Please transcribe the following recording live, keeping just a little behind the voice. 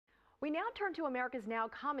We now turn to America's Now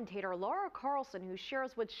commentator Laura Carlsen, who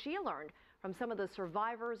shares what she learned from some of the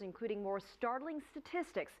survivors, including more startling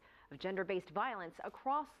statistics of gender-based violence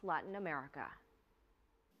across Latin America.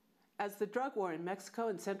 As the drug war in Mexico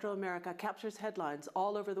and Central America captures headlines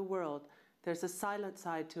all over the world, there's a silent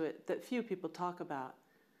side to it that few people talk about.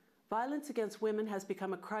 Violence against women has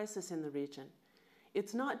become a crisis in the region.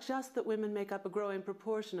 It's not just that women make up a growing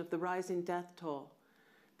proportion of the rising death toll.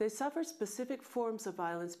 They suffer specific forms of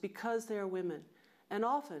violence because they are women, and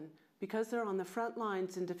often because they're on the front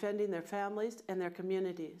lines in defending their families and their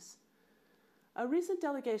communities. A recent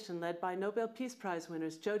delegation led by Nobel Peace Prize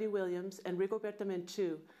winners Jody Williams and Rigoberta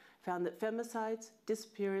Menchú found that femicides,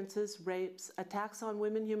 disappearances, rapes, attacks on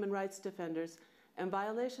women human rights defenders, and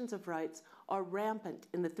violations of rights are rampant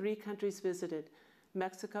in the 3 countries visited: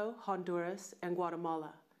 Mexico, Honduras, and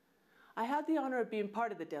Guatemala. I had the honor of being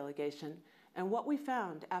part of the delegation, and what we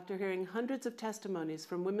found after hearing hundreds of testimonies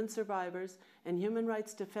from women survivors and human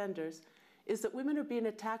rights defenders is that women are being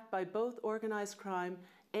attacked by both organized crime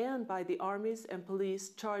and by the armies and police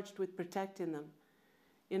charged with protecting them.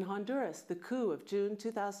 In Honduras, the coup of June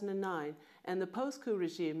 2009 and the post-coup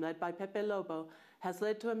regime led by Pepe Lobo has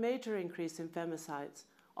led to a major increase in femicides,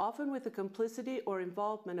 often with the complicity or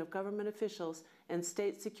involvement of government officials and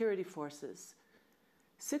state security forces.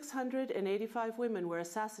 685 women were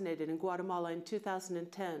assassinated in Guatemala in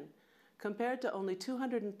 2010, compared to only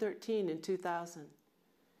 213 in 2000.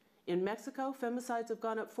 In Mexico, femicides have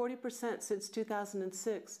gone up 40% since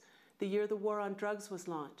 2006, the year the war on drugs was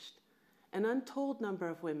launched. An untold number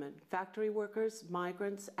of women, factory workers,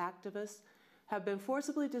 migrants, activists, have been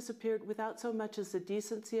forcibly disappeared without so much as the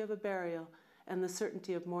decency of a burial and the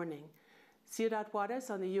certainty of mourning. Ciudad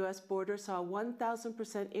Juarez on the U.S. border saw a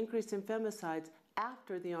 1,000% increase in femicides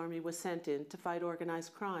after the army was sent in to fight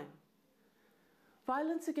organized crime.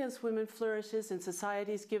 Violence against women flourishes in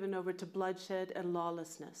societies given over to bloodshed and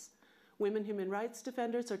lawlessness. Women human rights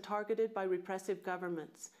defenders are targeted by repressive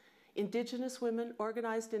governments. Indigenous women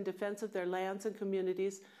organized in defense of their lands and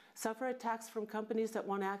communities suffer attacks from companies that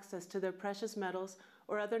want access to their precious metals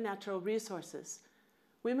or other natural resources.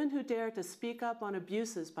 Women who dare to speak up on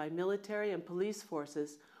abuses by military and police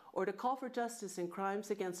forces or to call for justice in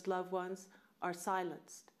crimes against loved ones are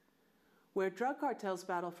silenced. Where drug cartels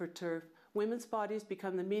battle for turf, women's bodies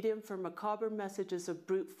become the medium for macabre messages of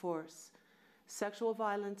brute force. Sexual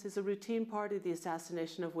violence is a routine part of the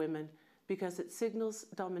assassination of women because it signals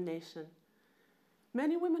domination.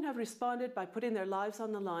 Many women have responded by putting their lives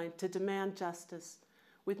on the line to demand justice.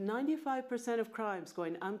 With 95% of crimes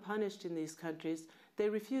going unpunished in these countries, they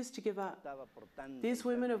refuse to give up. These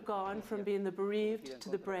women have gone from being the bereaved to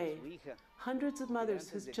the brave. Hundreds of mothers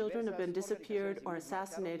whose children have been disappeared or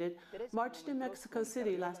assassinated marched in Mexico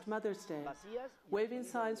City last Mother's Day. Waving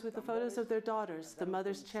signs with the photos of their daughters, the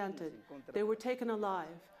mothers chanted, "They were taken alive.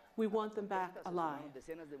 We want them back alive."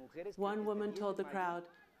 One woman told the crowd,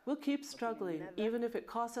 "We'll keep struggling, even if it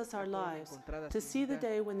costs us our lives, to see the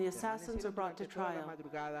day when the assassins are brought to trial.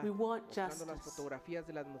 We want justice."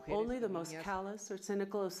 Only the most callous or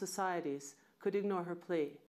cynical of societies could ignore her plea.